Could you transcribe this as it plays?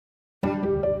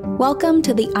Welcome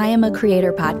to the I Am a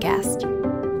Creator podcast.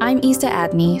 I'm Isa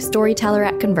Adney, storyteller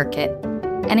at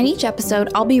ConvertKit, and in each episode,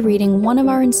 I'll be reading one of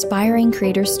our inspiring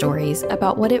creator stories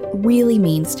about what it really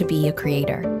means to be a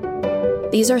creator.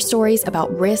 These are stories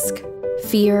about risk,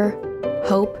 fear,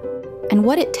 hope, and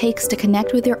what it takes to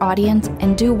connect with your audience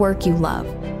and do work you love.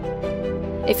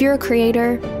 If you're a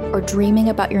creator or dreaming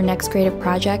about your next creative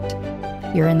project,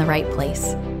 you're in the right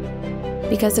place.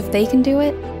 Because if they can do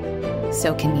it,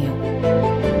 so can you.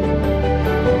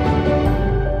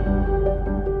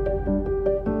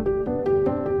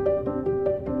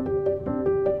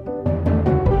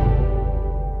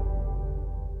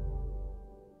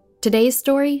 Today's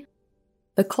story,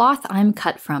 The Cloth I'm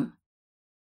Cut From.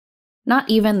 Not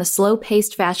even the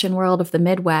slow-paced fashion world of the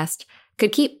Midwest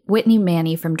could keep Whitney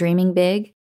Manny from dreaming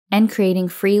big and creating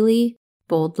freely,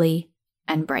 boldly,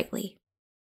 and brightly.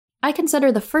 I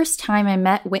consider the first time I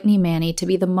met Whitney Manny to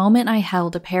be the moment I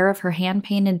held a pair of her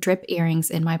hand-painted drip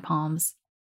earrings in my palms.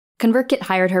 ConvertKit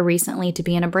hired her recently to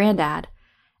be in a brand ad,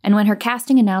 and when her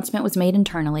casting announcement was made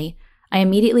internally, I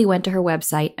immediately went to her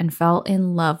website and fell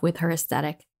in love with her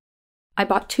aesthetic. I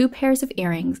bought 2 pairs of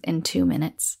earrings in 2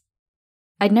 minutes.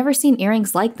 I'd never seen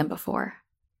earrings like them before.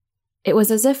 It was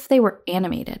as if they were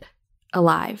animated,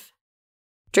 alive,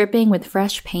 dripping with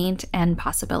fresh paint and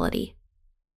possibility.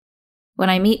 When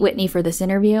I meet Whitney for this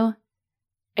interview,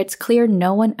 it's clear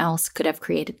no one else could have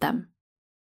created them.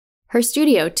 Her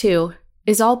studio, too,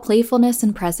 is all playfulness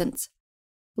and presence.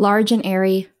 Large and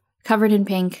airy, covered in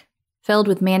pink, filled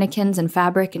with mannequins and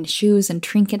fabric and shoes and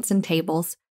trinkets and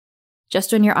tables.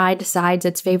 Just when your eye decides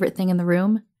its favorite thing in the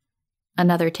room,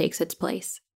 another takes its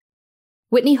place.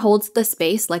 Whitney holds the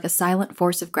space like a silent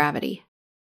force of gravity.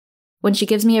 When she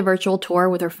gives me a virtual tour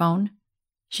with her phone,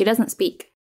 she doesn't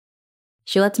speak.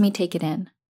 She lets me take it in.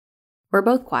 We're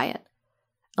both quiet,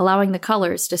 allowing the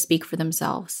colors to speak for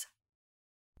themselves.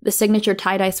 The signature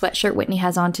tie-dye sweatshirt Whitney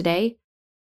has on today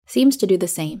seems to do the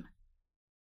same.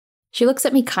 She looks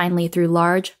at me kindly through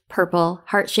large, purple,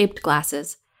 heart-shaped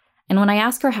glasses, and when I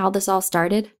ask her how this all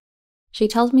started, she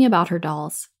tells me about her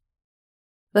dolls.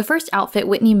 The first outfit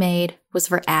Whitney made was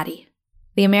for Addie,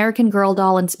 the American Girl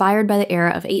doll inspired by the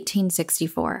era of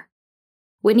 1864.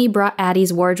 Whitney brought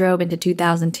Addie's wardrobe into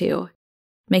 2002,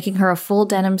 making her a full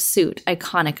denim suit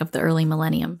iconic of the early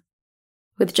millennium.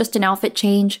 With just an outfit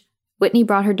change, Whitney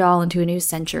brought her doll into a new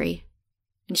century,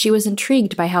 and she was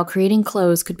intrigued by how creating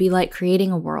clothes could be like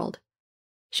creating a world.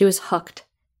 She was hooked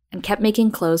and kept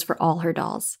making clothes for all her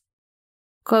dolls.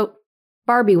 Quote,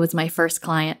 "Barbie was my first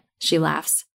client," she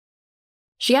laughs.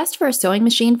 She asked for a sewing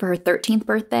machine for her 13th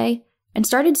birthday and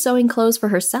started sewing clothes for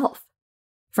herself,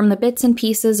 from the bits and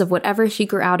pieces of whatever she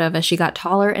grew out of as she got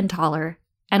taller and taller,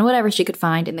 and whatever she could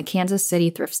find in the Kansas City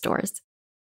thrift stores.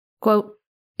 Quote,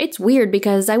 "It's weird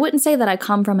because I wouldn't say that I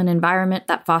come from an environment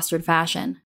that fostered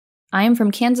fashion. I am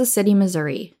from Kansas City,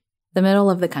 Missouri, the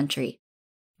middle of the country.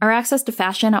 Our access to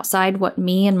fashion outside what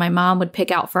me and my mom would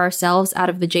pick out for ourselves out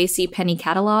of the JCPenney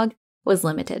catalog was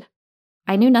limited.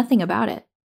 I knew nothing about it."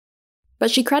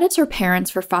 But she credits her parents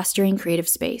for fostering creative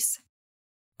space.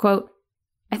 Quote,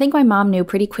 "I think my mom knew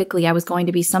pretty quickly I was going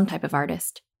to be some type of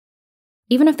artist.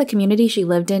 Even if the community she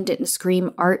lived in didn't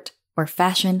scream art or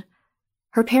fashion,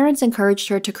 her parents encouraged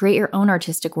her to create her own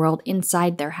artistic world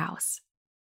inside their house."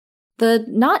 The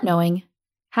not knowing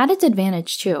had its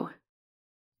advantage too.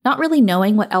 Not really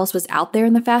knowing what else was out there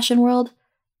in the fashion world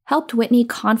helped Whitney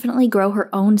confidently grow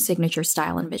her own signature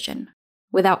style and vision,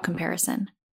 without comparison.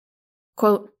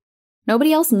 Quote,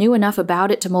 "Nobody else knew enough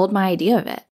about it to mold my idea of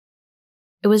it.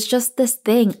 It was just this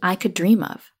thing I could dream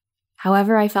of,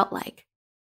 however I felt like."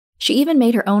 She even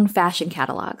made her own fashion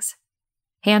catalogs,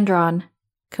 hand-drawn,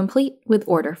 complete with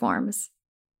order forms.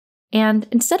 And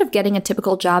instead of getting a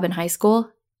typical job in high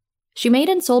school, she made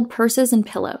and sold purses and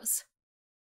pillows.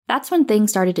 That's when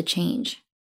things started to change,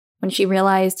 when she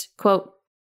realized, quote,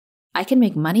 "I can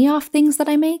make money off things that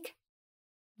I make?"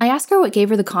 I asked her what gave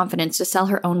her the confidence to sell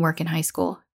her own work in high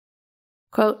school.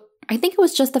 Quote, "I think it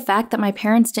was just the fact that my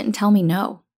parents didn't tell me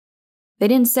no. They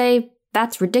didn't say,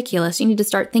 'That's ridiculous, you need to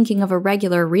start thinking of a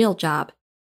regular, real job.'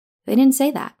 They didn't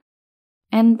say that.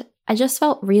 And I just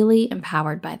felt really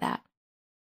empowered by that."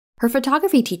 Her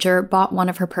photography teacher bought one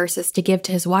of her purses to give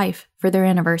to his wife for their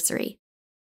anniversary.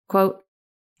 Quote,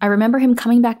 "I remember him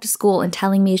coming back to school and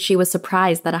telling me she was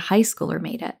surprised that a high schooler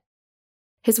made it.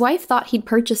 His wife thought he'd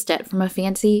purchased it from a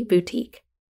fancy boutique.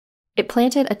 It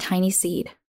planted a tiny seed.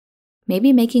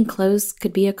 Maybe making clothes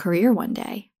could be a career one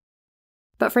day."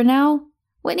 But for now,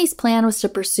 Whitney's plan was to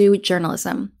pursue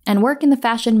journalism and work in the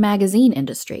fashion magazine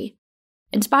industry,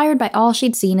 inspired by all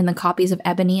she'd seen in the copies of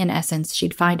Ebony and Essence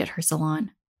she'd find at her salon.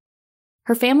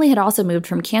 Her family had also moved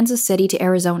from Kansas City to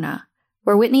Arizona,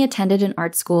 where Whitney attended an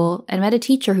art school and met a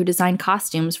teacher who designed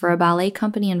costumes for a ballet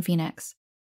company in Phoenix.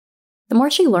 The more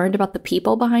she learned about the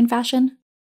people behind fashion,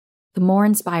 the more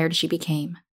inspired she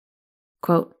became.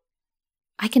 Quote,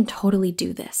 "I can totally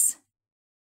do this."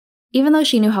 Even though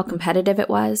she knew how competitive it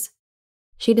was,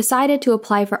 she decided to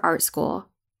apply for art school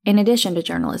in addition to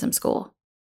journalism school,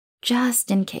 just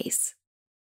in case.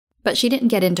 But she didn't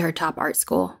get into her top art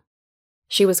school.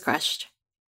 She was crushed.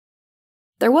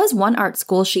 There was one art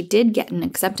school she did get an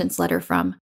acceptance letter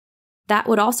from. That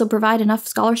would also provide enough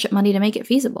scholarship money to make it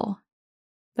feasible.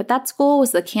 But that school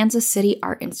was the Kansas City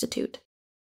Art Institute.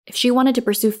 If she wanted to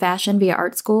pursue fashion via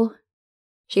art school,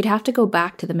 she'd have to go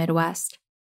back to the Midwest.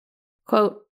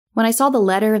 Quote, "When I saw the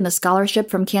letter and the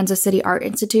scholarship from Kansas City Art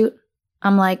Institute,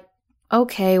 I'm like,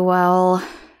 okay, well,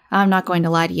 I'm not going to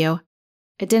lie to you.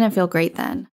 It didn't feel great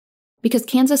then. Because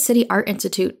Kansas City Art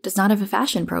Institute does not have a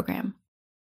fashion program.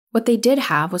 What they did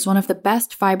have was one of the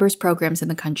best fibers programs in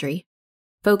the country,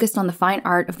 focused on the fine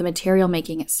art of the material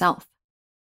making itself."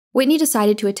 Whitney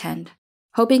decided to attend,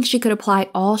 hoping she could apply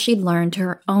all she'd learned to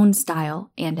her own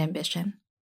style and ambition.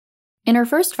 In her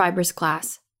first fibers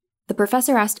class, the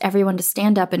professor asked everyone to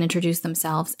stand up and introduce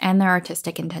themselves and their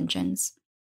artistic intentions.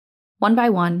 One by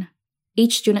one,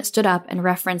 each student stood up and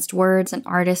referenced words and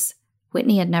artists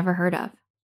Whitney had never heard of.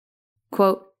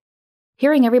 Quote,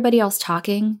 "Hearing everybody else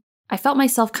talking, I felt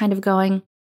myself kind of going,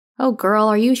 oh girl,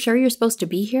 are you sure you're supposed to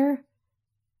be here?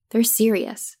 They're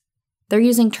serious. They're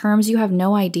using terms you have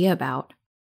no idea about.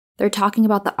 They're talking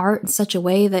about the art in such a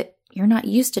way that you're not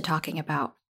used to talking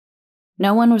about."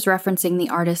 No one was referencing the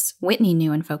artists Whitney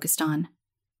knew and focused on.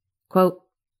 Quote,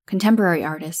 "Contemporary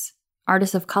artists,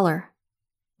 artists of color,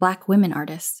 Black women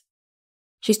artists."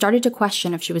 She started to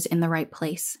question if she was in the right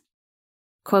place.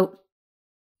 Quote,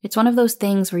 "It's one of those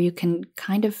things where you can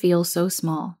kind of feel so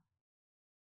small.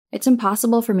 It's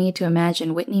impossible for me to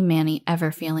imagine Whitney Manny ever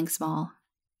feeling small.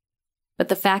 But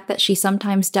the fact that she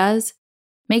sometimes does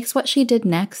makes what she did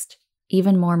next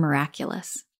even more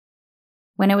miraculous."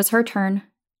 When it was her turn,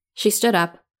 she stood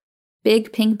up,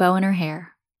 big pink bow in her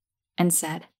hair, and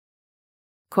said,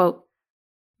 quote,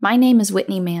 "My name is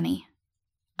Whitney Manny.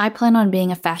 I plan on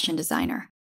being a fashion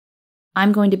designer.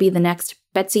 I'm going to be the next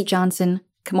Betsy Johnson,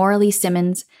 Kimora Lee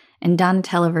Simmons, and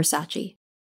Donatella Versace.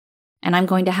 And I'm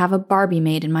going to have a Barbie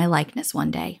made in my likeness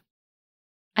one day."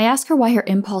 I ask her why her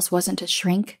impulse wasn't to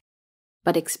shrink,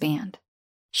 but expand.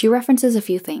 She references a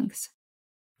few things: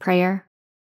 prayer,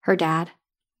 her dad,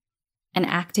 and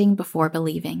acting before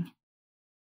believing.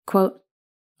 Quote,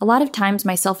 "A lot of times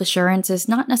my self-assurance is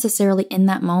not necessarily in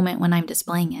that moment when I'm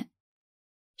displaying it."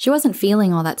 She wasn't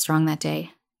feeling all that strong that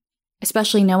day,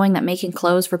 especially knowing that making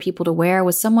clothes for people to wear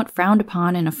was somewhat frowned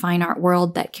upon in a fine art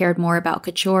world that cared more about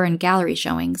couture and gallery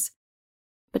showings.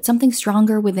 But something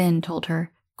stronger within told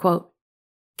her, quote,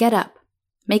 "Get up,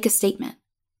 make a statement.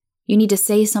 You need to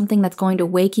say something that's going to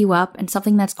wake you up and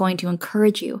something that's going to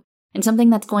encourage you and something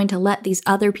that's going to let these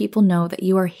other people know that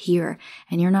you are here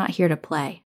and you're not here to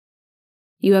play.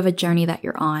 You have a journey that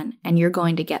you're on and you're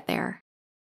going to get there.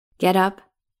 Get up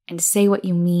and say what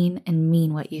you mean and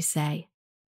mean what you say."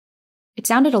 It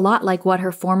sounded a lot like what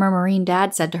her former Marine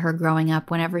dad said to her growing up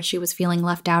whenever she was feeling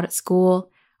left out at school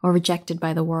or rejected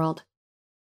by the world.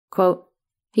 Quote,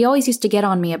 "He always used to get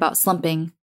on me about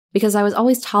slumping because I was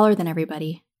always taller than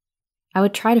everybody. I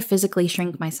would try to physically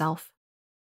shrink myself.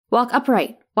 Walk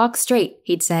upright, walk straight,"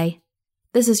 he'd say.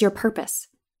 "This is your purpose.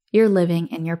 You're living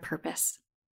in your purpose."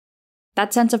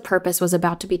 That sense of purpose was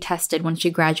about to be tested when she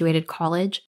graduated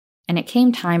college, and it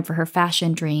came time for her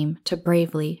fashion dream to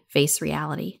bravely face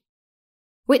reality.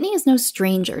 Whitney is no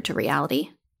stranger to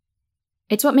reality.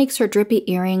 It's what makes her drippy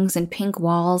earrings and pink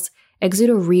walls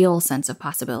exude a real sense of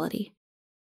possibility,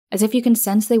 as if you can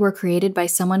sense they were created by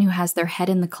someone who has their head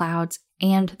in the clouds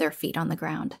and their feet on the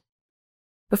ground.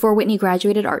 Before Whitney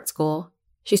graduated art school,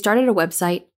 she started a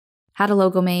website, had a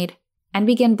logo made, and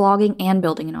began blogging and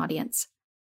building an audience.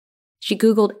 She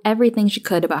Googled everything she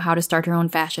could about how to start her own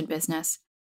fashion business,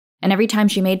 and every time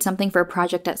she made something for a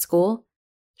project at school,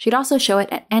 she'd also show it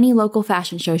at any local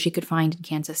fashion show she could find in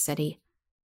Kansas City.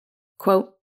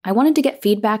 Quote, "I wanted to get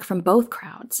feedback from both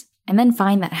crowds and then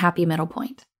find that happy middle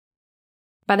point."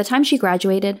 By the time she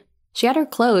graduated, she had her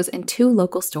clothes in 2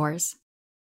 local stores.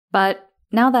 But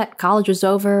now that college was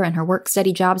over and her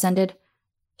work-study jobs ended,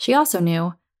 she also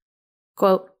knew,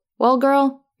 quote, "Well,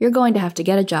 girl, you're going to have to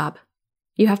get a job.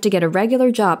 You have to get a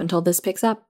regular job until this picks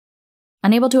up."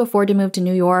 Unable to afford to move to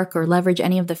New York or leverage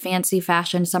any of the fancy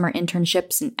fashion summer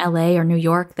internships in LA or New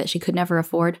York that she could never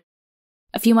afford,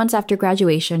 a few months after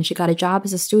graduation, she got a job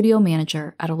as a studio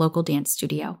manager at a local dance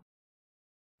studio.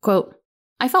 Quote,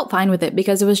 I felt fine with it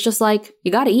because it was just like,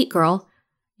 you gotta eat, girl.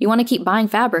 You want to keep buying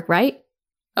fabric, right?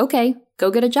 Okay,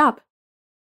 go get a job.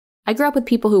 I grew up with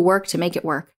people who worked to make it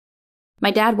work.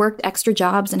 My dad worked extra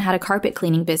jobs and had a carpet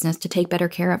cleaning business to take better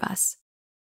care of us.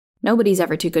 Nobody's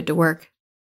ever too good to work.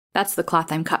 That's the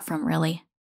cloth I'm cut from, really.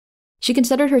 She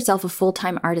considered herself a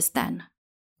full-time artist then,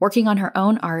 working on her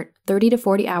own art 30 to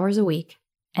 40 hours a week,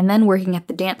 and then working at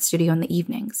the dance studio in the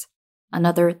evenings,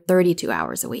 another 32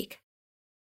 hours a week.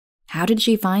 How did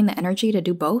she find the energy to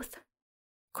do both?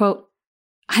 Quote,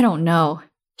 I don't know,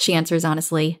 she answers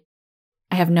honestly.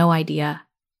 I have no idea.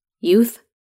 Youth?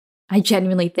 I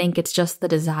genuinely think it's just the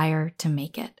desire to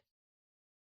make it.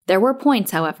 There were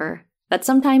points, however, that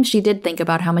sometimes she did think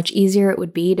about how much easier it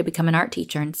would be to become an art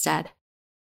teacher instead.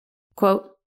 Quote,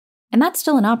 and that's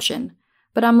still an option,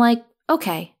 but I'm like,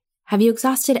 okay, have you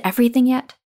exhausted everything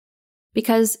yet?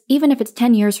 Because even if it's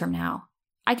 10 years from now,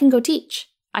 I can go teach.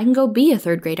 I can go be a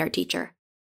third-grade art teacher.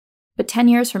 But 10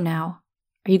 years from now,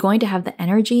 are you going to have the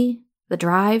energy, the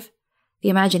drive, the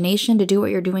imagination to do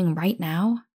what you're doing right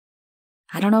now?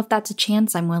 I don't know if that's a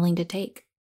chance I'm willing to take.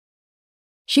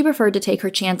 She preferred to take her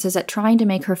chances at trying to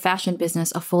make her fashion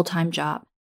business a full-time job,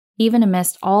 even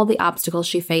amidst all the obstacles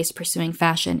she faced pursuing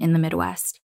fashion in the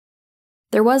Midwest.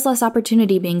 There was less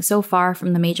opportunity being so far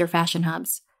from the major fashion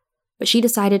hubs, but she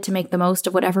decided to make the most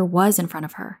of whatever was in front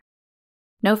of her.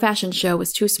 No fashion show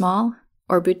was too small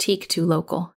or boutique too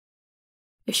local.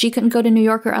 If she couldn't go to New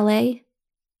York or LA,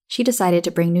 she decided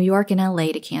to bring New York and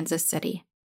LA to Kansas City.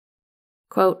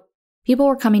 Quote, people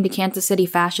were coming to Kansas City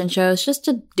fashion shows just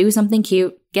to do something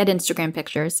cute, get Instagram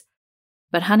pictures.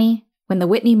 But honey, when the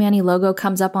Whitney Manny logo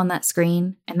comes up on that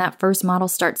screen and that first model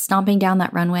starts stomping down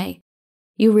that runway,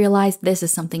 you realize this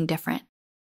is something different.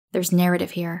 There's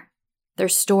narrative here.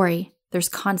 There's story. There's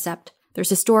concept. There's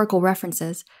historical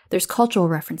references. There's cultural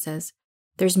references.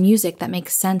 There's music that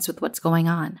makes sense with what's going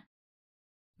on.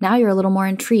 Now you're a little more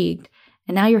intrigued,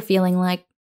 and now you're feeling like,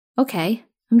 okay,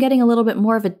 I'm getting a little bit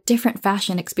more of a different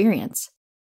fashion experience.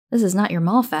 This is not your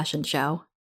mall fashion show.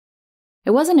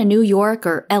 It wasn't a New York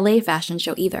or LA fashion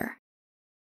show either.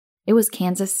 It was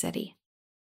Kansas City.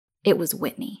 It was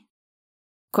Whitney.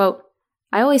 Quote,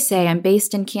 I always say I'm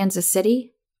based in Kansas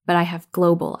City, but I have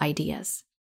global ideas.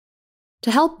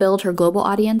 To help build her global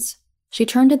audience, she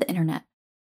turned to the internet,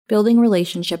 building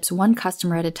relationships one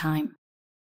customer at a time,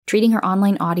 treating her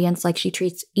online audience like she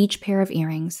treats each pair of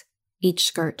earrings, each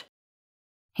skirt.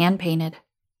 Hand-painted,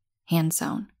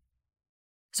 hand-sewn.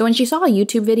 So when she saw a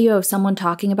YouTube video of someone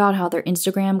talking about how their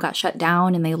Instagram got shut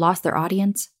down and they lost their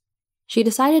audience, she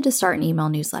decided to start an email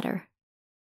newsletter.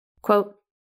 Quote,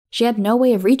 she had no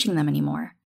way of reaching them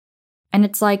anymore. And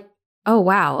it's like, oh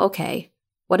wow, okay.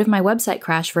 What if my website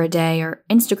crashed for a day or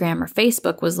Instagram or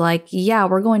Facebook was like, yeah,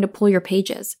 we're going to pull your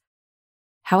pages?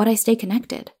 How would I stay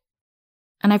connected?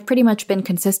 And I've pretty much been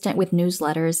consistent with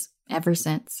newsletters ever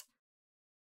since.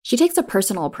 She takes a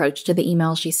personal approach to the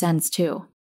emails she sends too.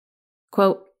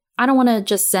 Quote, I don't want to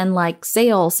just send like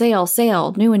sale, sale,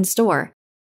 sale, new in store.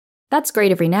 That's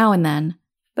great every now and then,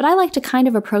 but I like to kind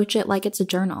of approach it like it's a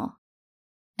journal.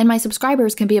 And my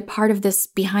subscribers can be a part of this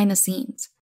behind the scenes.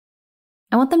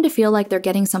 I want them to feel like they're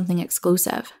getting something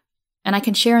exclusive, and I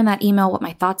can share in that email what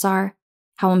my thoughts are,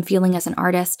 how I'm feeling as an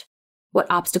artist, what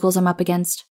obstacles I'm up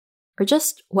against, or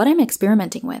just what I'm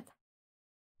experimenting with.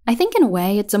 I think in a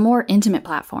way it's a more intimate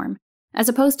platform, as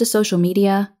opposed to social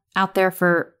media, out there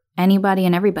for anybody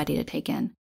and everybody to take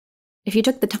in. If you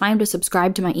took the time to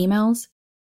subscribe to my emails,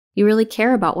 you really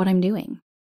care about what I'm doing,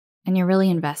 and you're really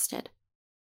invested.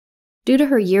 Due to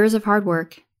her years of hard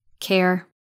work, care,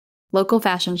 local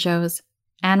fashion shows,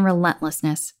 and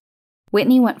relentlessness,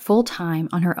 Whitney went full-time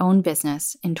on her own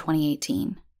business in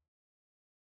 2018.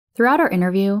 Throughout our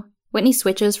interview, Whitney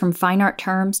switches from fine art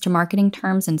terms to marketing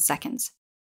terms in seconds.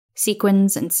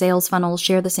 Sequins and sales funnels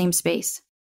share the same space,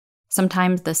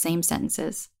 sometimes the same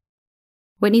sentences.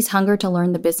 Whitney's hunger to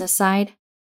learn the business side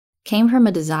came from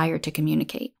a desire to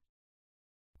communicate.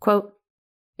 Quote,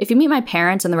 if you meet my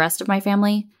parents and the rest of my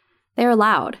family, they are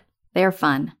loud, they are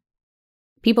fun.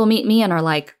 People meet me and are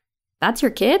like, that's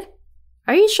your kid?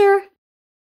 Are you sure?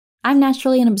 I'm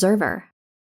naturally an observer.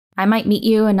 I might meet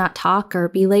you and not talk or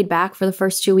be laid back for the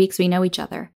first 2 weeks we know each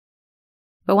other.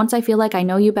 But once I feel like I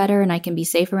know you better and I can be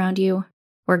safe around you,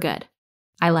 we're good.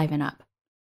 I liven up.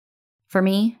 For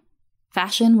me,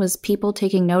 fashion was people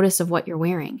taking notice of what you're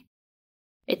wearing.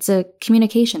 It's a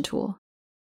communication tool.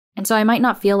 And so I might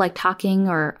not feel like talking,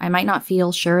 or I might not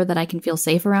feel sure that I can feel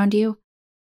safe around you,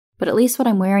 but at least what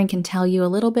I'm wearing can tell you a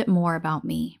little bit more about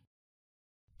me.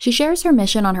 She shares her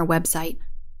mission on her website.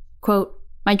 Quote,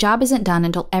 my job isn't done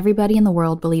until everybody in the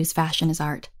world believes fashion is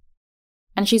art.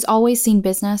 And she's always seen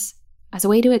business as a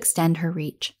way to extend her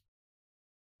reach.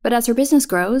 But as her business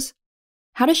grows,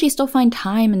 how does she still find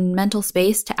time and mental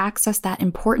space to access that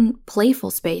important,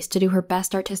 playful space to do her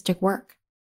best artistic work?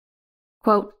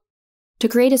 Quote, "To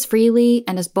create as freely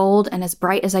and as bold and as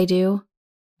bright as I do,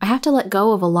 I have to let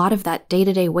go of a lot of that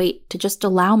day-to-day weight to just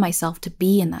allow myself to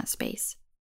be in that space.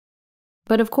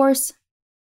 But of course,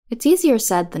 it's easier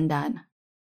said than done."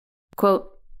 Quote,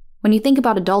 "When you think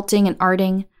about adulting and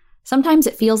arting, sometimes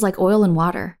it feels like oil and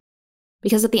water.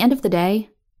 Because at the end of the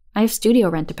day, I have studio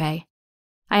rent to pay.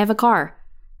 I have a car.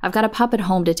 I've got a pup at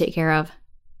home to take care of,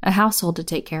 a household to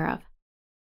take care of.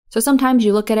 So sometimes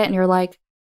you look at it and you're like,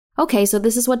 okay, so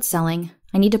this is what's selling.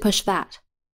 I need to push that."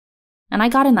 And I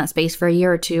got in that space for a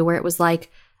year or two where it was like,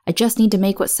 I just need to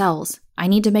make what sells. I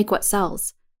need to make what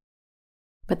sells.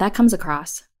 But that comes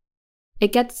across.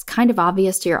 It gets kind of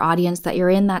obvious to your audience that you're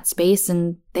in that space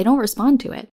and they don't respond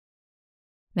to it.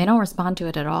 They don't respond to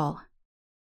it at all.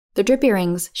 The drip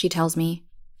earrings, she tells me,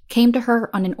 came to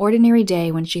her on an ordinary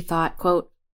day when she thought, quote,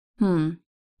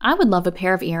 I would love a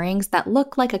pair of earrings that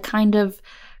look like a kind of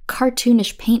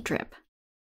cartoonish paint drip.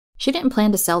 She didn't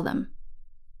plan to sell them.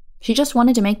 She just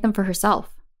wanted to make them for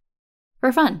herself.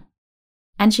 For fun.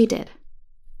 And she did,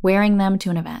 wearing them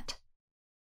to an event.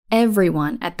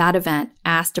 Everyone at that event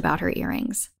asked about her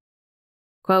earrings.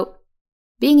 Quote,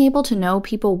 "Being able to know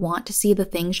people want to see the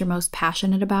things you're most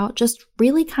passionate about just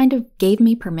really kind of gave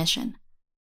me permission."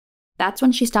 That's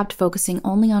when she stopped focusing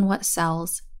only on what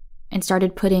sells and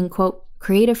started putting, quote,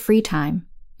 "creative free time"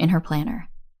 in her planner,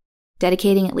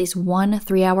 dedicating at least 1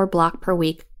 3-hour block per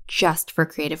week just for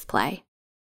creative play,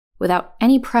 without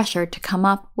any pressure to come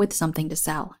up with something to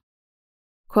sell.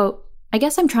 Quote, "I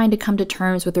guess I'm trying to come to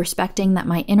terms with respecting that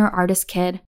my inner artist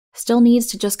kid still needs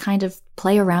to just kind of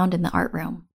play around in the art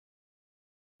room."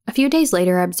 A few days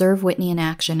later, I observe Whitney in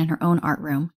action in her own art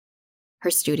room,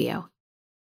 her studio.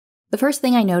 The first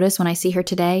thing I notice when I see her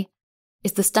today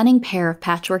is the stunning pair of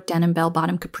patchwork denim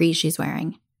bell-bottom capris she's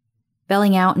wearing,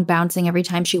 belling out and bouncing every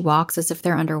time she walks as if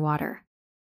they're underwater.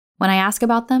 When I ask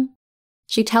about them,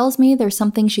 she tells me there's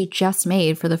something she just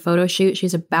made for the photo shoot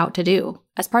she's about to do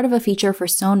as part of a feature for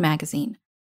Sewn magazine,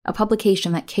 a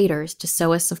publication that caters to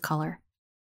sewists of color.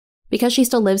 Because she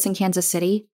still lives in Kansas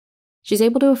City, she's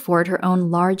able to afford her own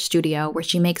large studio where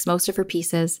she makes most of her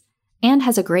pieces and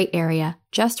has a great area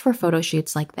just for photo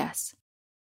shoots like this.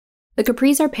 The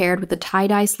capris are paired with a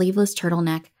tie-dye sleeveless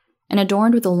turtleneck and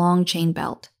adorned with a long chain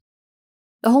belt.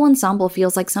 The whole ensemble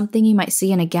feels like something you might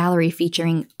see in a gallery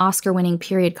featuring Oscar-winning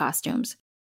period costumes,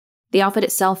 the outfit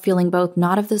itself feeling both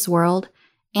not of this world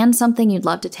and something you'd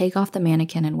love to take off the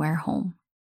mannequin and wear home.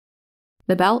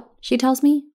 The belt, she tells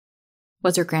me,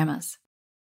 was her grandma's.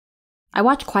 I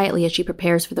watch quietly as she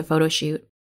prepares for the photo shoot,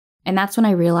 and that's when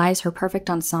I realize her perfect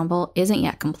ensemble isn't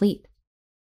yet complete.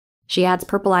 She adds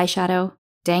purple eyeshadow,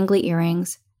 dangly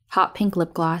earrings, hot pink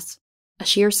lip gloss, a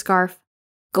sheer scarf,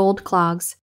 gold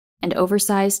clogs, and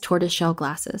oversized tortoiseshell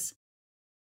glasses.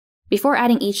 Before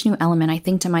adding each new element, I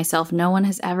think to myself, no one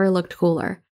has ever looked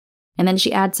cooler, and then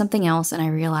she adds something else and I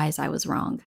realize I was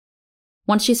wrong.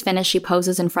 Once she's finished, she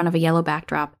poses in front of a yellow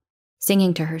backdrop,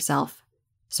 singing to herself,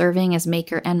 serving as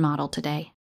maker and model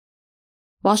today.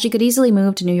 While she could easily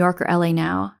move to New York or LA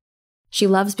now, she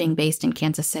loves being based in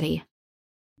Kansas City,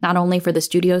 not only for the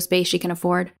studio space she can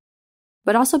afford,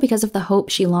 but also because of the hope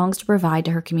she longs to provide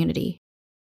to her community.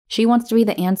 She wants to be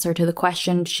the answer to the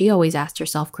question she always asked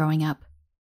herself growing up.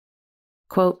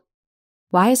 Quote,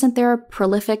 "Why isn't there a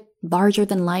prolific,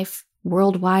 larger-than-life,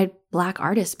 worldwide Black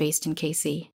artist based in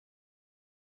KC?"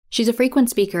 She's a frequent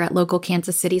speaker at local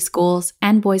Kansas City schools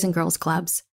and boys and girls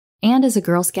clubs, and is a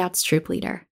Girl Scouts troop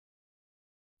leader.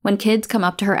 When kids come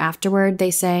up to her afterward,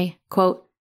 they say, quote,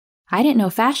 "I didn't know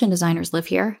fashion designers live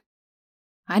here.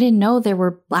 I didn't know there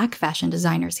were Black fashion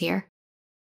designers here."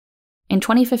 In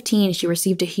 2015, she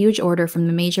received a huge order from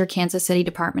the major Kansas City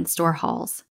department store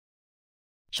halls.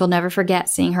 She'll never forget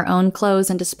seeing her own clothes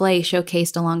and display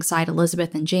showcased alongside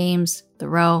Elizabeth and James,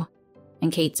 Thoreau,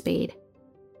 and Kate Spade.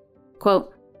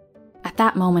 Quote, "At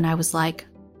that moment, I was like,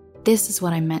 this is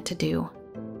what I'm meant to do.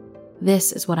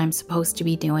 This is what I'm supposed to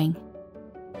be doing."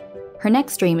 Her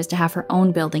next dream is to have her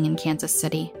own building in Kansas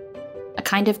City, a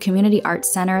kind of community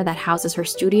arts center that houses her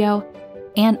studio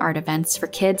and art events for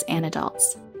kids and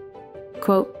adults.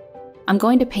 Quote, "I'm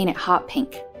going to paint it hot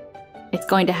pink. It's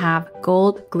going to have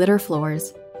gold glitter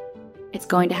floors. It's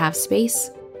going to have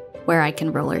space where I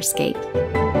can roller skate."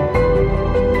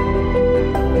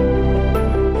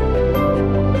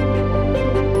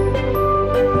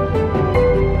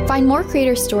 Find more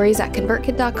creator stories at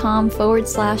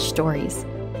convertkit.com/stories.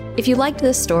 If you liked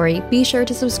this story, be sure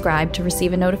to subscribe to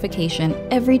receive a notification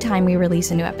every time we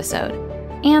release a new episode.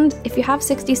 And if you have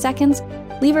 60 seconds,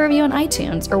 leave a review on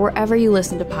iTunes or wherever you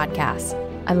listen to podcasts.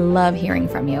 I love hearing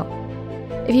from you.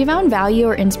 If you found value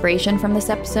or inspiration from this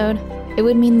episode, it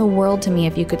would mean the world to me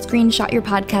if you could screenshot your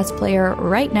podcast player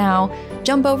right now,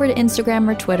 jump over to Instagram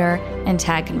or Twitter, and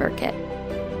tag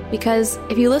ConvertKit. Because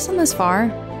if you listen this far,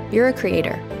 you're a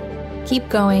creator. Keep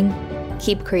going,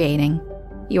 keep creating.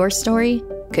 Your story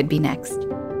could be next.